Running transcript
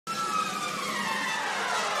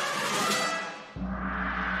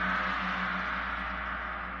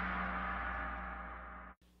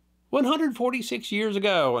146 years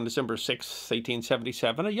ago, on December 6,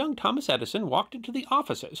 1877, a young Thomas Edison walked into the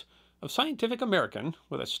offices of Scientific American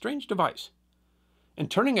with a strange device. And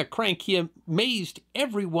turning a crank, he amazed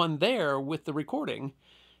everyone there with the recording,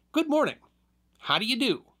 "Good morning. How do you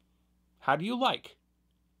do? How do you like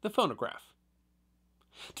the phonograph?"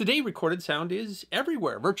 Today, recorded sound is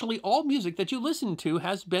everywhere. Virtually all music that you listen to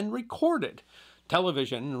has been recorded.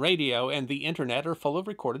 Television, radio, and the internet are full of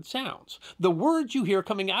recorded sounds. The words you hear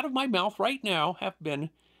coming out of my mouth right now have been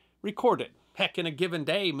recorded. Heck, in a given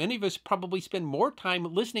day, many of us probably spend more time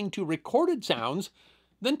listening to recorded sounds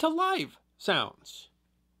than to live sounds.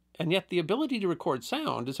 And yet the ability to record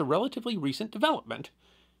sound is a relatively recent development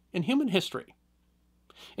in human history.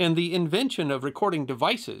 And the invention of recording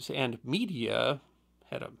devices and media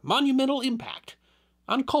had a monumental impact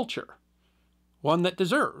on culture, one that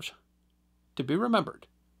deserves to be remembered.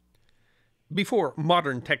 Before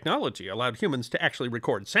modern technology allowed humans to actually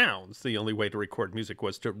record sounds, the only way to record music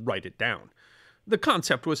was to write it down. The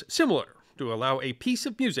concept was similar, to allow a piece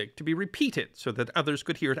of music to be repeated so that others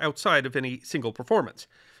could hear it outside of any single performance.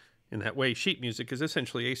 In that way, sheet music is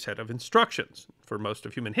essentially a set of instructions. For most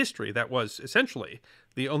of human history, that was essentially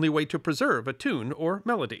the only way to preserve a tune or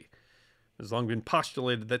melody. It has long been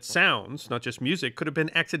postulated that sounds, not just music, could have been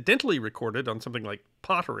accidentally recorded on something like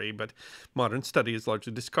pottery, but modern study has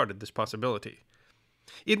largely discarded this possibility.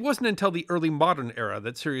 It wasn't until the early modern era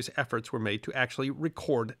that serious efforts were made to actually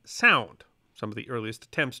record sound. Some of the earliest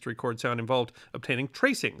attempts to record sound involved obtaining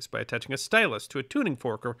tracings by attaching a stylus to a tuning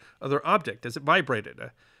fork or other object as it vibrated,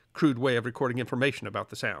 a crude way of recording information about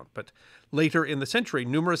the sound. But later in the century,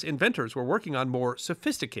 numerous inventors were working on more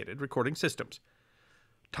sophisticated recording systems.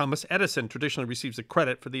 Thomas Edison traditionally receives the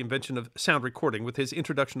credit for the invention of sound recording with his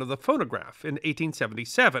introduction of the phonograph in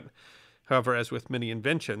 1877. However, as with many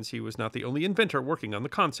inventions, he was not the only inventor working on the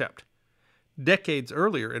concept. Decades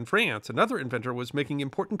earlier in France, another inventor was making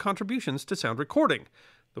important contributions to sound recording,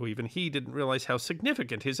 though even he didn't realize how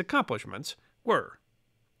significant his accomplishments were.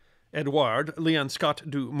 Edouard Leon Scott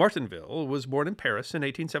du Martinville was born in Paris in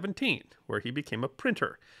 1817, where he became a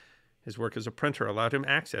printer. His work as a printer allowed him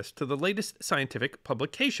access to the latest scientific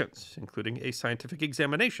publications, including a scientific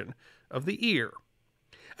examination of the ear.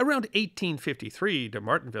 Around 1853, de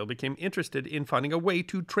Martinville became interested in finding a way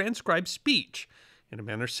to transcribe speech in a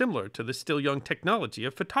manner similar to the still young technology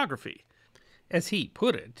of photography. As he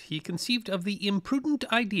put it, he conceived of the imprudent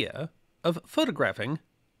idea of photographing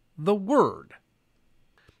the word.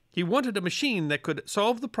 He wanted a machine that could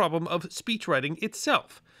solve the problem of speech writing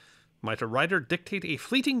itself. Might a writer dictate a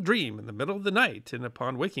fleeting dream in the middle of the night, and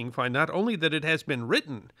upon waking find not only that it has been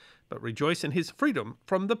written, but rejoice in his freedom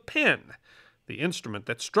from the pen, the instrument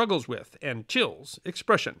that struggles with and chills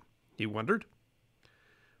expression, he wondered.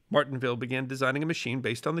 Martinville began designing a machine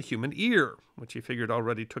based on the human ear, which he figured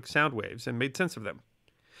already took sound waves and made sense of them.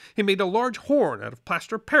 He made a large horn out of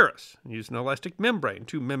plaster Paris and used an elastic membrane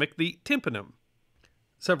to mimic the tympanum.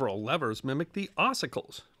 Several levers mimicked the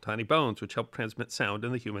ossicles, tiny bones which help transmit sound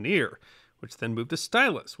in the human ear, which then moved a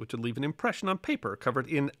stylus, which would leave an impression on paper covered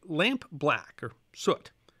in lamp black, or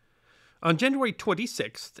soot. On January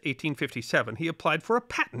 26, 1857, he applied for a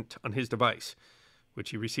patent on his device,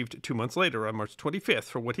 which he received 2 months later on March 25th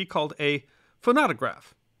for what he called a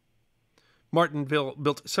phonograph. Martinville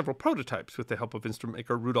built several prototypes with the help of instrument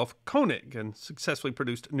maker Rudolf Koenig and successfully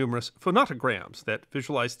produced numerous phonograms that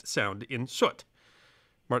visualized sound in soot.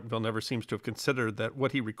 Martinville never seems to have considered that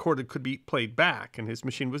what he recorded could be played back, and his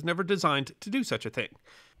machine was never designed to do such a thing.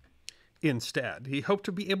 Instead, he hoped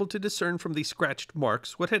to be able to discern from the scratched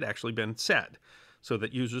marks what had actually been said, so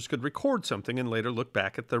that users could record something and later look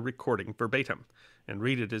back at the recording verbatim, and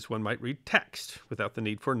read it as one might read text, without the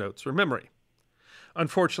need for notes or memory.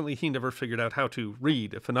 Unfortunately, he never figured out how to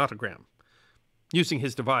read a phonogram. Using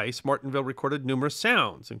his device, Martinville recorded numerous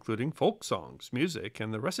sounds, including folk songs, music,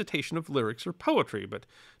 and the recitation of lyrics or poetry, but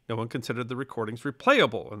no one considered the recordings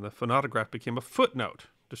replayable, and the phonograph became a footnote,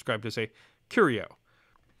 described as a curio.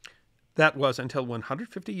 That was until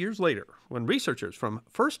 150 years later, when researchers from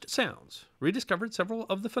First Sounds rediscovered several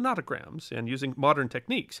of the phonograms, and using modern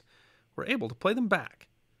techniques, were able to play them back.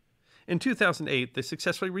 In 2008, they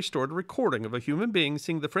successfully restored a recording of a human being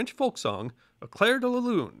singing the French folk song, Au clair de la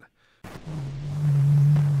lune.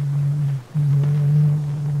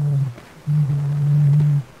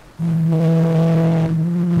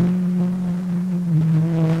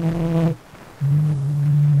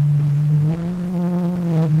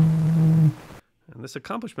 This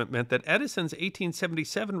accomplishment meant that Edison's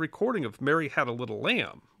 1877 recording of Mary Had a Little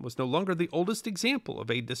Lamb was no longer the oldest example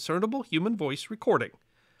of a discernible human voice recording.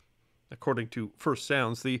 According to First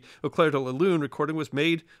Sounds, the Au clair de la lune recording was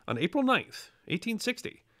made on April 9th,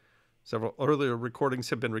 1860. Several earlier recordings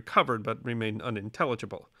have been recovered but remain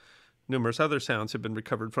unintelligible. Numerous other sounds have been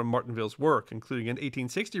recovered from Martinville's work, including an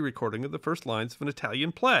 1860 recording of the first lines of an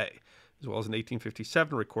Italian play, as well as an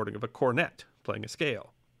 1857 recording of a cornet playing a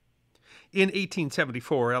scale. In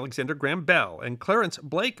 1874, Alexander Graham Bell and Clarence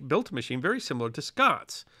Blake built a machine very similar to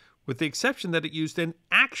Scott's, with the exception that it used an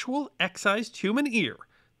actual excised human ear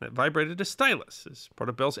that vibrated a stylus as part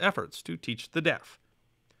of Bell's efforts to teach the deaf.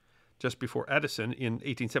 Just before Edison, in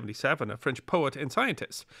 1877, a French poet and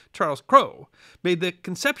scientist, Charles Cros, made the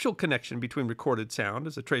conceptual connection between recorded sound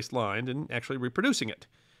as a traced line and actually reproducing it.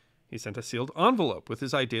 He sent a sealed envelope with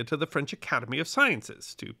his idea to the French Academy of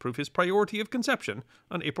Sciences to prove his priority of conception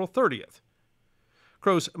on April 30th.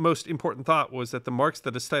 Crow's most important thought was that the marks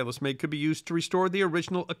that a stylus made could be used to restore the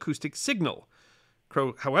original acoustic signal.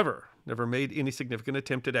 Crow, however, never made any significant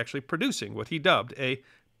attempt at actually producing what he dubbed a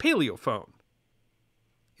paleophone.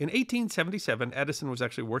 In 1877, Edison was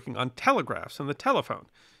actually working on telegraphs and the telephone.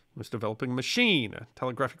 He was developing a machine, a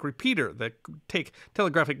telegraphic repeater that could take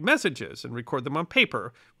telegraphic messages and record them on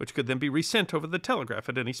paper, which could then be resent over the telegraph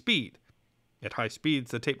at any speed. At high speeds,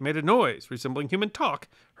 the tape made a noise resembling human talk,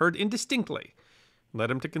 heard indistinctly, and led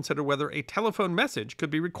him to consider whether a telephone message could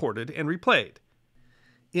be recorded and replayed.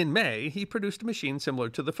 In May, he produced a machine similar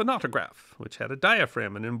to the phonograph, which had a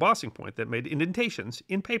diaphragm and embossing point that made indentations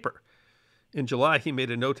in paper. In July, he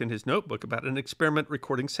made a note in his notebook about an experiment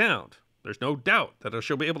recording sound. There's no doubt that I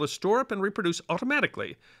shall be able to store up and reproduce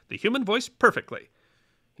automatically the human voice perfectly.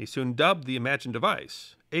 He soon dubbed the imagined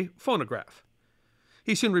device a phonograph.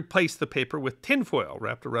 He soon replaced the paper with tinfoil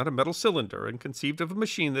wrapped around a metal cylinder and conceived of a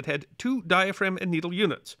machine that had 2 diaphragm and needle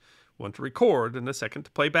units, one to record and a second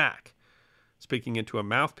to play back. Speaking into a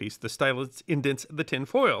mouthpiece, the stylus indents the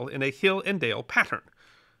tinfoil in a hill and dale pattern.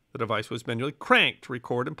 The device was manually cranked to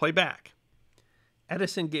record and play back.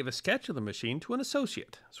 Edison gave a sketch of the machine to an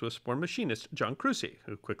associate, Swiss-born machinist John Crucy,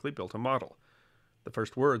 who quickly built a model. The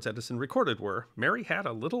first words Edison recorded were, "Mary had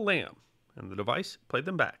a little lamb," and the device played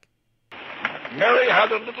them back. Mary had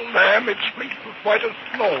a little lamb, its fleece was white as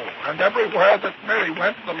snow, and everywhere that Mary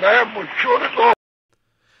went, the lamb was sure to go.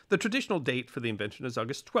 The traditional date for the invention is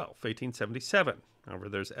August 12, 1877. However,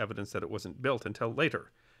 there's evidence that it wasn't built until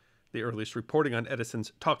later. The earliest reporting on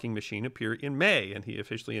Edison's talking machine appeared in May, and he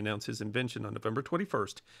officially announced his invention on November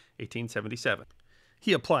 21, 1877.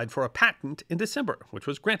 He applied for a patent in December, which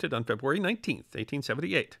was granted on February 19,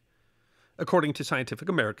 1878. According to Scientific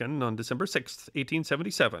American, on December 6,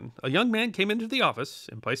 1877, a young man came into the office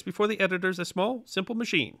and placed before the editors a small, simple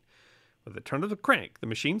machine. With a turn of the crank, the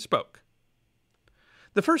machine spoke.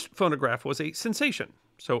 The first phonograph was a sensation,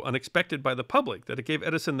 so unexpected by the public that it gave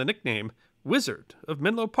Edison the nickname Wizard of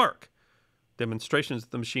Menlo Park. Demonstrations of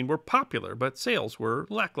the machine were popular, but sales were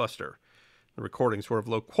lackluster. The recordings were of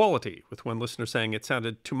low quality, with one listener saying it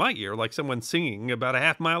sounded to my ear like someone singing about a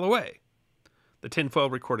half-mile away. The tinfoil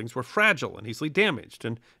recordings were fragile and easily damaged,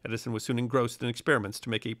 and Edison was soon engrossed in experiments to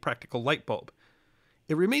make a practical light bulb.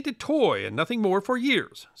 It remained a toy and nothing more for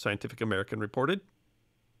years, Scientific American reported.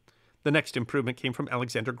 The next improvement came from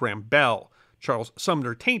Alexander Graham Bell, Charles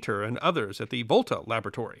Sumner Tainter, and others at the Volta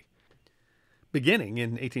Laboratory. Beginning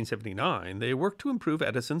in 1879, they worked to improve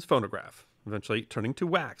Edison's phonograph, eventually turning to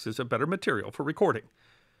wax as a better material for recording.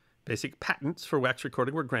 Basic patents for wax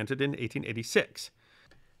recording were granted in 1886.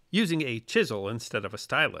 Using a chisel instead of a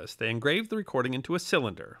stylus, they engraved the recording into a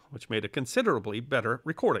cylinder, which made a considerably better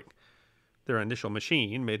recording. Their initial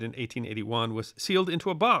machine, made in 1881, was sealed into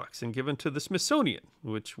a box and given to the Smithsonian,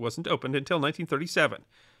 which wasn't opened until 1937.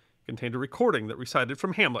 It contained a recording that recited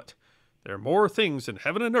from Hamlet, "There are more things in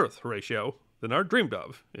heaven and earth, Horatio, than are dreamed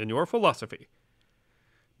of in your philosophy."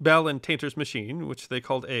 Bell and Tainter's machine, which they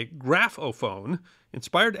called a graphophone,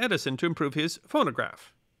 inspired Edison to improve his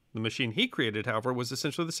phonograph. The machine he created, however, was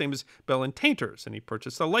essentially the same as Bell and Tainter's, and he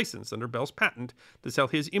purchased a license under Bell's patent to sell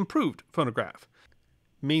his improved phonograph.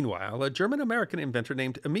 Meanwhile, a German-American inventor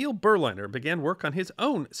named Emil Berliner began work on his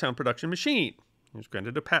own sound production machine. He was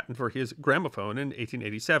granted a patent for his gramophone in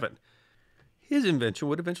 1887. His invention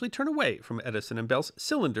would eventually turn away from Edison and Bell's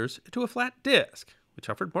cylinders to a flat disc, which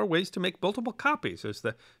offered more ways to make multiple copies as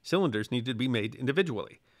the cylinders needed to be made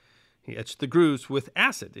individually. He etched the grooves with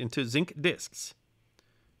acid into zinc discs.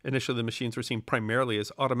 Initially, the machines were seen primarily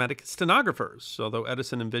as automatic stenographers, although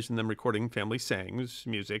Edison envisioned them recording family sayings,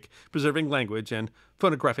 music, preserving language, and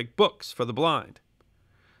phonographic books for the blind.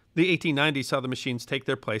 The 1890s saw the machines take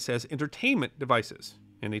their place as entertainment devices.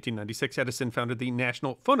 In 1896, Edison founded the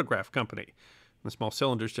National Phonograph Company. The small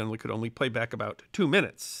cylinders generally could only play back about 2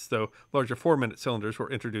 minutes, though larger 4-minute cylinders were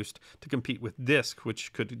introduced to compete with disc,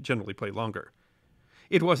 which could generally play longer.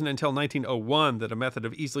 It wasn't until 1901 that a method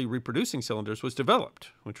of easily reproducing cylinders was developed,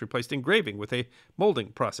 which replaced engraving with a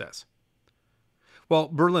molding process. While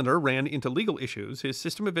Berliner ran into legal issues, his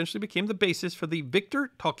system eventually became the basis for the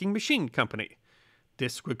Victor Talking Machine Company.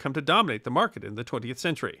 Discs would come to dominate the market in the 20th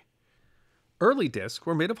century. Early discs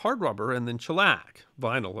were made of hard rubber and then shellac.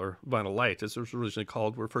 Vinyl, or vinyl light as it was originally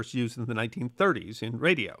called, were first used in the 1930s in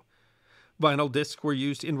radio. Vinyl discs were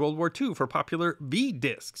used in World War II for popular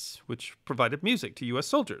V-discs, which provided music to U.S.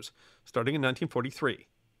 soldiers, starting in 1943.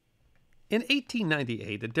 In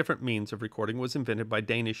 1898, a different means of recording was invented by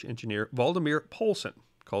Danish engineer Valdemar Poulsen,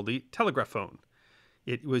 called the telegraphone.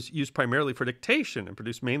 It was used primarily for dictation and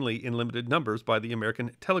produced mainly in limited numbers by the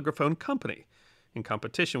American Telegraphone Company, in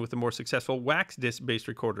competition with the more successful wax disc-based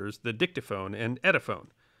recorders, the dictaphone and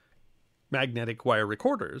Edison. Magnetic wire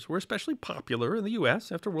recorders were especially popular in the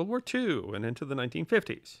U.S. after World War II and into the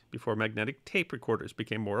 1950s, before magnetic tape recorders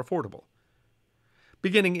became more affordable.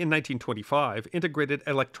 Beginning in 1925, integrated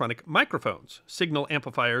electronic microphones, signal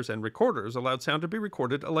amplifiers, and recorders allowed sound to be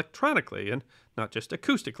recorded electronically and not just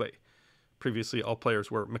acoustically. Previously, all players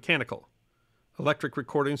were mechanical. Electric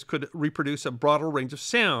recordings could reproduce a broader range of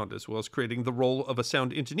sound, as well as creating the role of a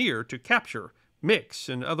sound engineer to capture, mix,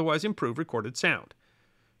 and otherwise improve recorded sound.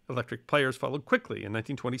 Electric players followed quickly in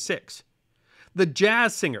 1926. The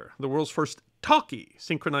jazz singer, the world's first talkie,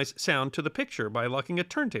 synchronized sound to the picture by locking a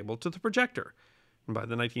turntable to the projector. And by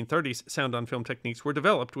the 1930s, sound-on-film techniques were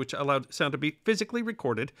developed, which allowed sound to be physically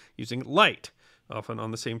recorded using light, often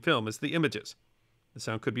on the same film as the images. The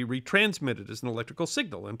sound could be retransmitted as an electrical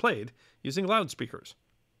signal and played using loudspeakers.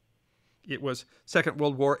 It was Second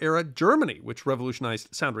World War-era Germany which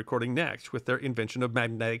revolutionized sound recording next with their invention of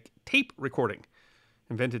magnetic tape recording.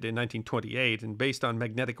 Invented in 1928 and based on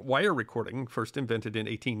magnetic wire recording, first invented in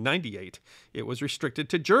 1898, it was restricted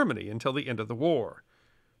to Germany until the end of the war.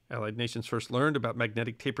 Allied nations first learned about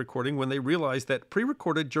magnetic tape recording when they realized that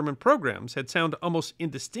pre-recorded German programs had sound almost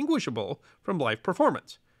indistinguishable from live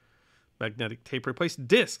performance. Magnetic tape replaced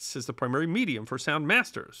discs as the primary medium for sound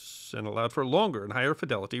masters and allowed for longer and higher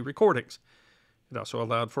fidelity recordings. It also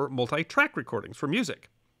allowed for multi-track recordings for music.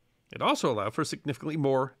 It also allowed for significantly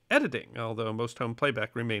more editing, although most home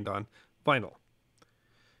playback remained on vinyl.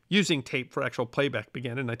 Using tape for actual playback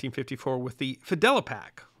began in 1954 with the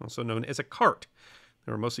Fidelipack, also known as a cart.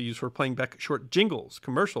 They were mostly used for playing back short jingles,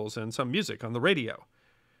 commercials, and some music on the radio.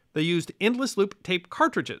 They used endless loop tape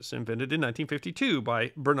cartridges, invented in 1952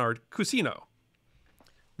 by Bernard Cousineau.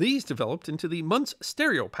 These developed into the Muntz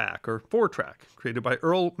Stereo Pack, or 4-track, created by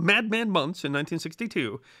Earl Madman Muntz in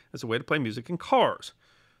 1962 as a way to play music in cars.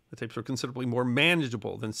 The tapes were considerably more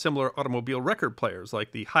manageable than similar automobile record players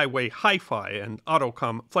like the Highway Hi-Fi and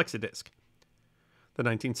Autocom Flexidisc. The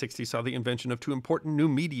 1960s saw the invention of two important new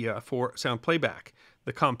media for sound playback,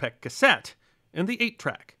 the compact cassette and the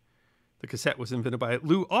 8-track. The cassette was invented by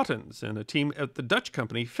Lou Ottens and a team at the Dutch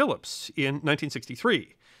company Philips in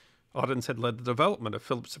 1963. Ottens had led the development of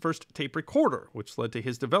Philips' first tape recorder, which led to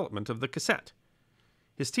his development of the cassette.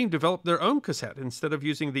 His team developed their own cassette instead of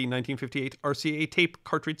using the 1958 RCA tape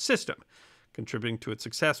cartridge system. Contributing to its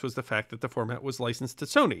success was the fact that the format was licensed to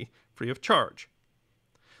Sony, free of charge.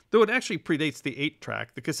 Though it actually predates the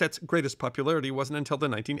 8-track, the cassette's greatest popularity wasn't until the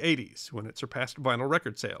 1980s, when it surpassed vinyl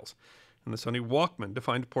record sales, and the Sony Walkman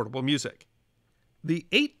defined portable music. The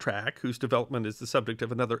 8-track, whose development is the subject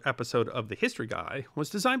of another episode of The History Guy, was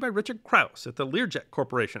designed by Richard Krause at the Learjet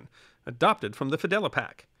Corporation, adopted from the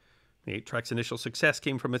Fidelipack. The 8-track's initial success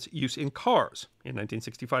came from its use in cars. In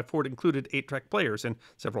 1965, Ford included 8-track players in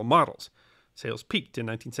several models. Sales peaked in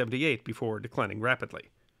 1978 before declining rapidly.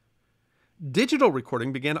 Digital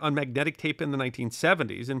recording began on magnetic tape in the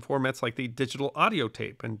 1970s in formats like the digital audio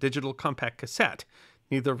tape and digital compact cassette,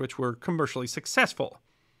 neither of which were commercially successful.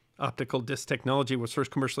 Optical disc technology was first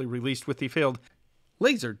commercially released with the failed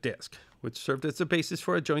Laserdisc, which served as the basis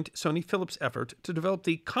for a joint Sony-Philips effort to develop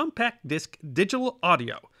the compact disc digital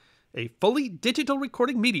audio, a fully digital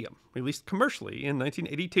recording medium released commercially in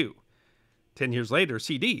 1982. 10 years later,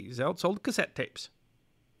 CDs outsold cassette tapes.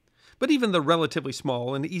 But even the relatively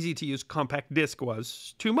small and easy-to-use compact disc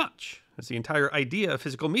was too much, as the entire idea of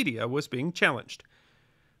physical media was being challenged.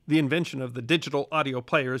 The invention of the digital audio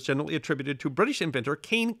player is generally attributed to British inventor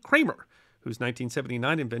Kane Kramer, whose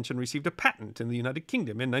 1979 invention received a patent in the United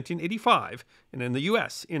Kingdom in 1985 and in the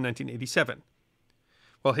US in 1987.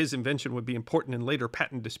 While his invention would be important in later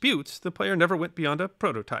patent disputes, the player never went beyond a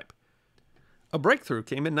prototype. A breakthrough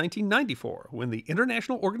came in 1994 when the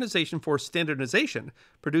International Organization for Standardization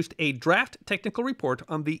produced a draft technical report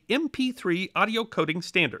on the MP3 audio coding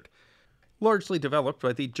standard. Largely developed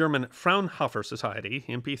by the German Fraunhofer Society,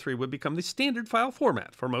 MP3 would become the standard file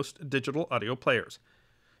format for most digital audio players.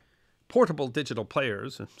 Portable digital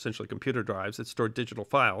players, essentially computer drives that stored digital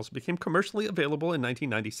files, became commercially available in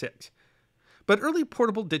 1996. But early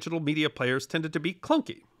portable digital media players tended to be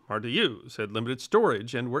clunky, hard to use, had limited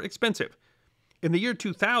storage, and were expensive. In the year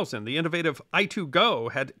 2000, the innovative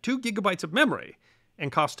i2Go had 2 gigabytes of memory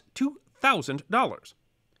and cost $2,000.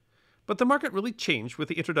 But the market really changed with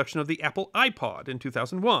the introduction of the Apple iPod in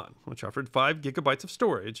 2001, which offered 5 gigabytes of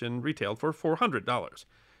storage and retailed for $400.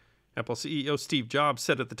 Apple CEO Steve Jobs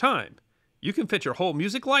said at the time, "You can fit your whole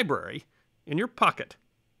music library in your pocket."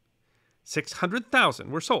 600,000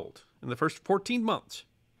 were sold in the first 14 months.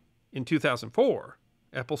 In 2004,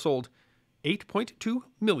 Apple sold 8.2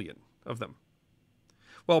 million of them.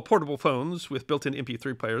 While portable phones with built-in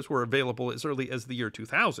MP3 players were available as early as the year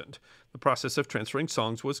 2000, the process of transferring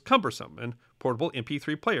songs was cumbersome, and portable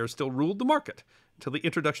MP3 players still ruled the market until the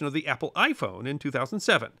introduction of the Apple iPhone in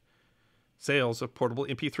 2007. Sales of portable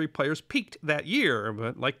MP3 players peaked that year,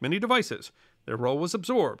 but like many devices, their role was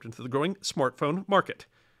absorbed into the growing smartphone market,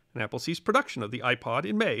 and Apple ceased production of the iPod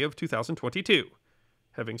in May of 2022,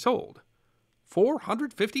 having sold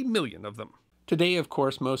 450 million of them. Today, of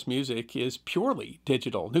course, most music is purely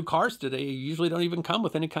digital. New cars today usually don't even come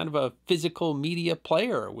with any kind of a physical media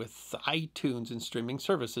player, with iTunes and streaming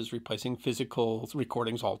services replacing physical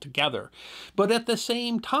recordings altogether. But at the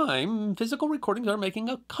same time, physical recordings are making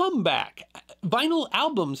a comeback. Vinyl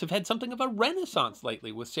albums have had something of a renaissance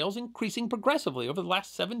lately, with sales increasing progressively over the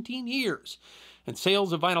last 17 years. And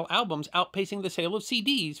sales of vinyl albums outpacing the sale of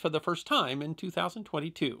CDs for the first time in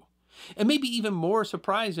 2022. And maybe even more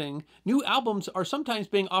surprising, new albums are sometimes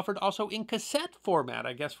being offered also in cassette format,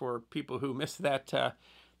 I guess for people who miss that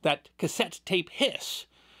cassette tape hiss,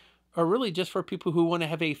 or really just for people who want to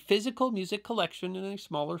have a physical music collection in a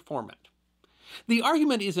smaller format. The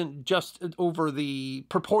argument isn't just over the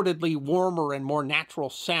purportedly warmer and more natural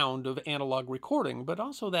sound of analog recording, but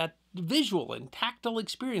also that visual and tactile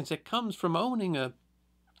experience that comes from owning a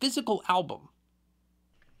physical album.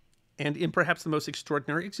 And in perhaps the most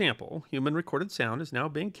extraordinary example, human recorded sound is now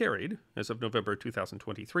being carried, as of November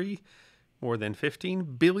 2023, more than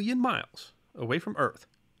 15 billion miles away from Earth.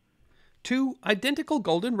 2 identical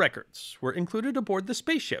golden records were included aboard the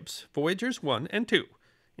spaceships Voyagers 1 and 2,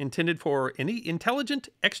 intended for any intelligent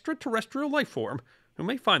extraterrestrial life form who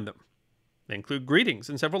may find them. They include greetings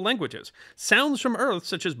in several languages, sounds from Earth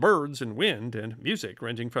such as birds and wind, and music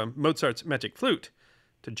ranging from Mozart's Magic Flute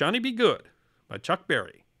to Johnny Be Good by Chuck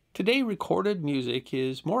Berry. Today, recorded music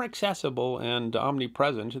is more accessible and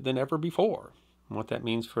omnipresent than ever before. What that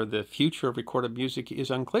means for the future of recorded music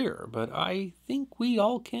is unclear, but I think we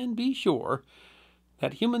all can be sure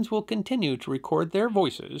that humans will continue to record their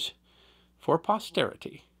voices for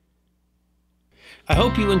posterity. I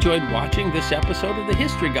hope you enjoyed watching this episode of The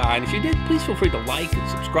History Guy, and if you did, please feel free to like and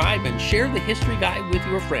subscribe and share The History Guy with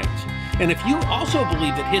your friends. And if you also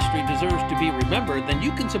believe that history deserves to be remembered, then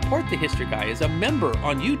you can support The History Guy as a member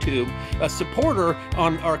on YouTube, a supporter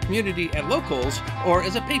on our community at Locals, or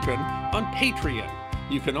as a patron on Patreon.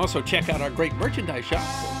 You can also check out our great merchandise shop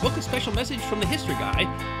or book a special message from The History Guy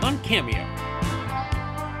on Cameo.